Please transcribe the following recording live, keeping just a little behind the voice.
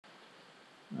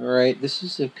Alright, this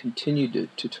is a continued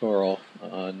tutorial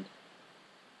on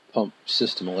pump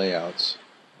system layouts.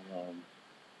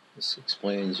 This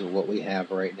explains what we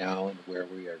have right now and where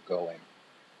we are going.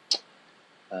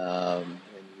 And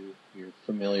you're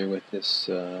familiar with this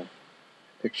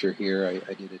picture here.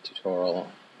 I did a tutorial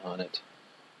on it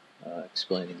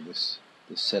explaining this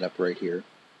setup right here.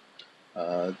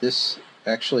 This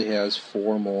actually has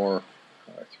three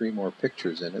more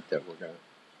pictures in it that we're going to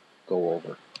go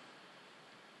over.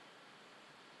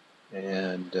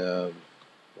 And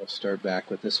we'll start back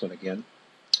with this one again.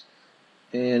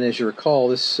 And as you recall,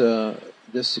 this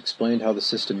explained how the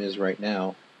system is right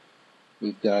now.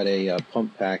 We've got a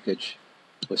pump package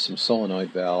with some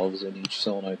solenoid valves, and each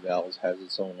solenoid valve has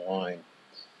its own line.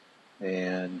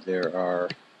 And there are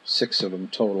 6 of them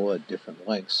total at different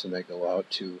lengths, and they go out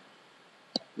to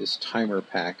this timer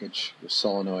package with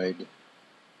solenoid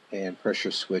and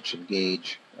pressure switch and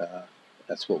gauge.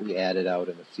 That's what we added out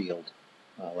in the field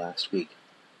last week.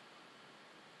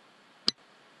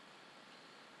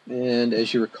 And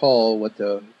as you recall, what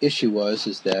the issue was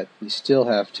is that we still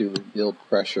have to build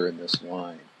pressure in this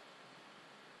line.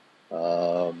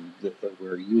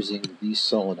 We're using these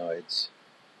solenoids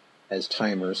as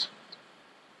timers,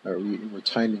 or we're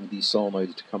timing these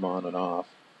solenoids to come on and off,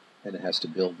 and it has to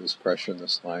build this pressure in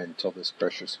this line until this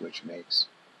pressure switch makes.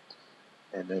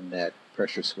 And then that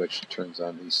pressure switch turns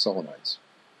on these solenoids.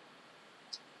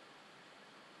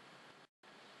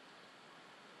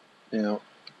 Now,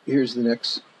 here's the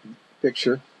next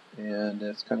picture, and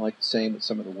it's kind of like the same, but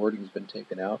some of the wording's been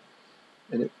taken out,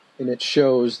 and it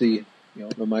shows the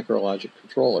the Micrologic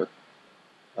controller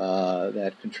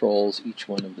that controls each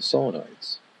one of the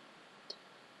solenoids.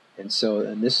 And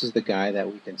this is the guy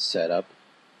that we can set up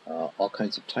all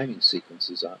kinds of timing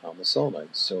sequences on the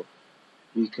solenoids, so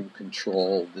we can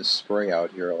control this spray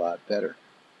out here a lot better.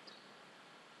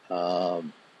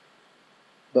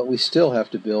 But we still have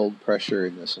to build pressure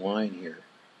in this line here.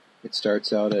 It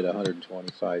starts out at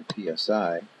 125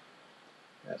 psi.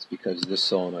 That's because this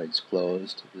solenoid's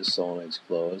closed, this solenoid's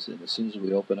closed, and as soon as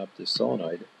we open up this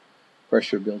solenoid,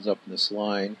 pressure builds up in this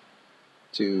line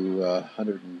to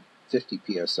 150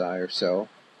 psi or so.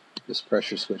 This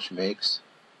pressure switch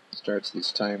starts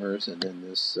these timers, and then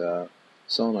this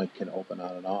solenoid can open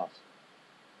on and off.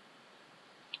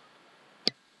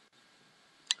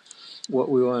 What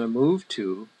we want to move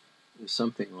to is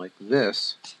something like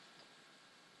this,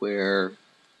 where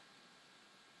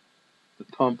the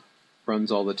pump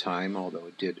runs all the time, although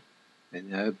it did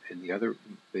in the other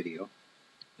video.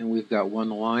 And we've got one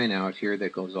line out here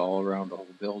that goes all around the whole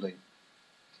building.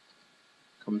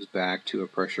 Comes back to a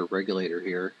pressure regulator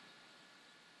here,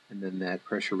 and then that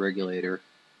pressure regulator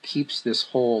keeps this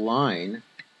whole line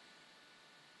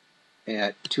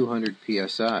at 200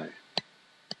 psi.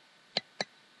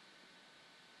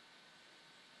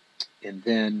 And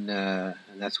then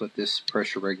and that's what this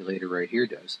pressure regulator right here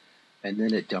does. And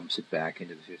then it dumps it back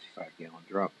into the 55-gallon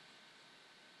drum.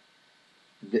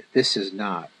 This is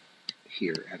not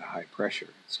here at a high pressure.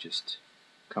 It's just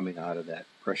coming out of that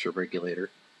pressure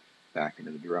regulator back into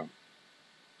the drum.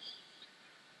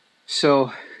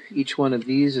 So each one of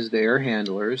these is the air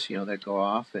handlers, that go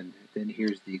off, and then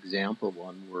here's the example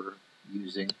one we're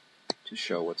using to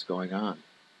show what's going on.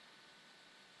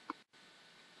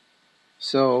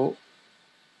 So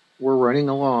we're running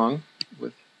along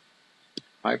with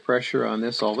high pressure on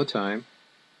this all the time.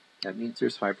 That means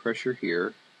there's high pressure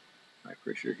here,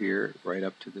 right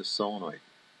up to this solenoid.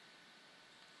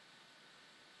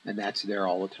 And that's there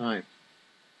all the time.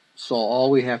 So all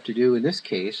we have to do in this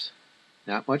case,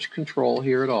 not much control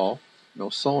here at all, no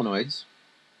solenoids,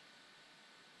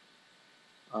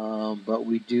 but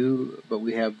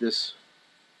we have this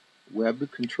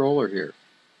web controller here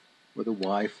with a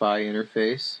Wi-Fi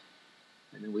interface,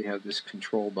 and then we have this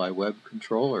control by web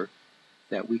controller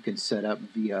that we can set up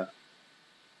via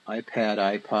iPad,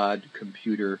 iPod,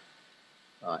 computer,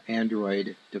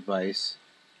 Android device,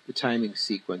 the timing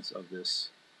sequence of this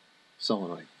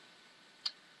solenoid.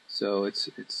 So it's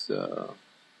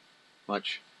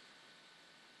much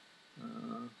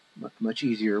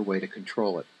easier way to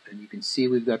control it. And you can see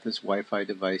we've got this Wi-Fi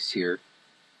device here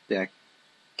that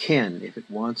can, if it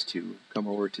wants to, come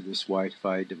over to this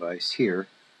Wi-Fi device here,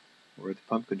 or the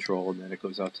pump control, and then it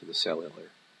goes out to the cellular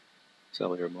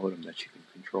modem that you can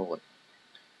control it.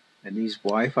 And these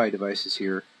Wi-Fi devices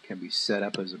here can be set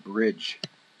up as a bridge,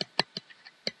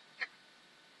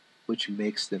 which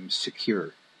makes them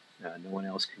secure. No one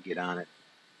else can get on it,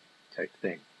 type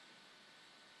thing.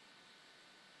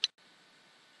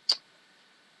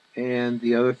 And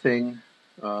the other thing,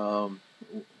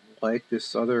 like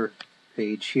this other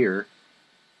page here,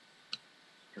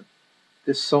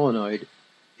 this solenoid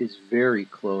is very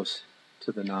close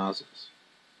to the nozzles.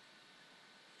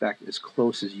 In fact, as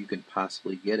close as you can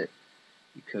possibly get it,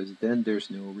 because then there's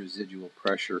no residual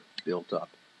pressure built up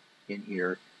in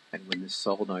here, and when this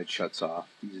solenoid shuts off,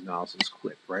 these nozzles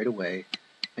quit right away,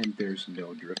 and there's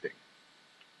no dripping.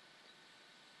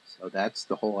 So that's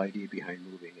the whole idea behind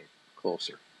moving it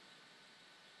closer.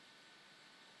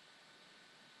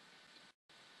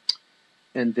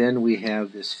 And then we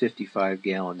have this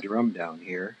 55-gallon drum down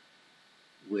here,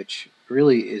 which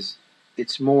really is,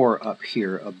 it's more up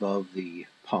here above the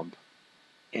pump,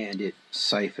 and it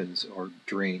siphons or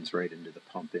drains right into the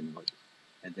pump inlet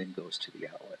and then goes to the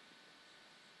outlet.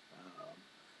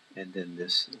 And then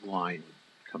this line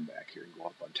would come back here and go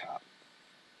up on top.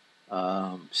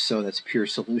 So that's pure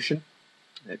solution.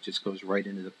 That just goes right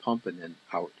into the pump and then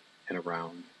out and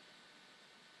around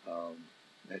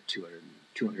at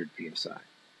 200 psi.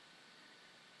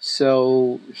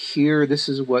 So here, this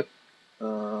is what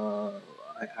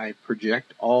I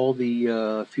project all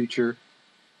the future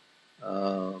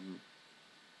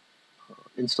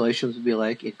installations will be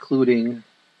like, including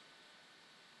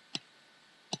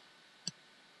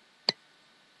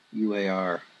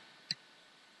UAR.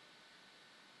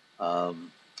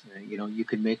 You know, you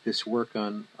can make this work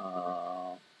on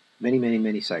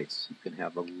many sites. You can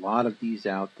have a lot of these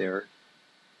out there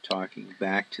talking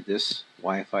back to this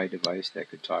Wi-Fi device that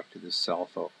could talk to this cell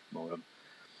phone modem.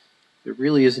 There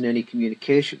really isn't any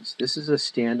communications. This is a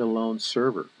standalone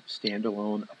server,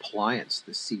 standalone appliance,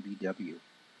 the CBW.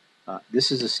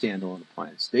 This is a standalone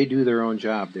appliance. They do their own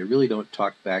job. They really don't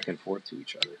talk back and forth to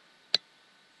each other.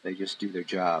 They just do their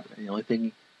job. And the only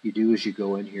thing you do is you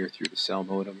go in here through the cell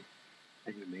modem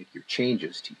and you make your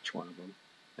changes to each one of them,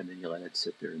 and then you let it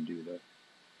sit there and do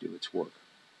its work.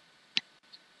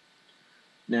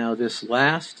 Now this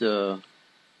last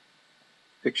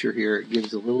picture here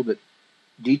gives a little bit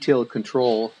detailed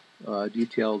control,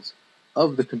 details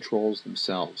of the controls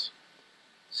themselves.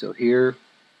 So here,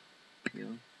 you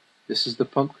know, this is the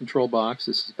pump control box.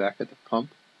 This is back at the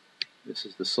pump. This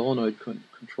is the solenoid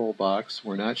control box.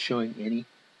 We're not showing any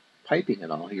piping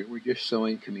at all here. We're just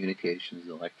showing communications,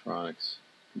 electronics,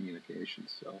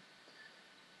 communications. So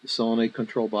the solenoid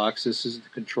control box, this is the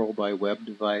control by web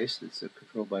device. It's a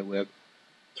control by web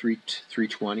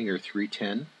 320 or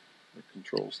 310 that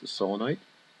controls the solenoid.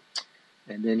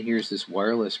 And then here's this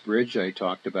wireless bridge I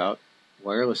talked about.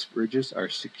 Wireless bridges are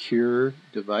secure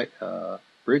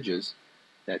bridges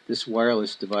that this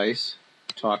wireless device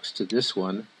talks to this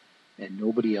one, and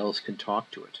nobody else can talk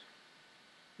to it.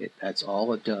 That's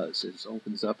all it does. It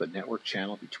opens up a network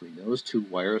channel between those two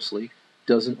wirelessly.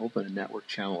 Doesn't open a network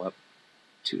channel up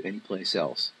to any place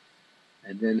else.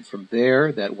 And then from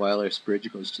there, that wireless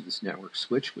bridge goes to this network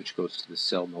switch, which goes to the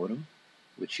cell modem,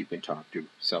 which you can talk to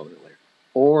cellular,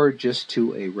 or just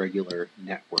to a regular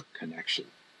network connection.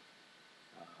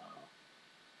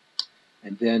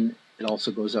 And then it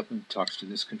also goes up and talks to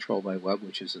this control by web,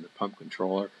 which is in the pump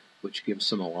controller, which gives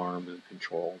some alarm and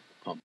control the pump.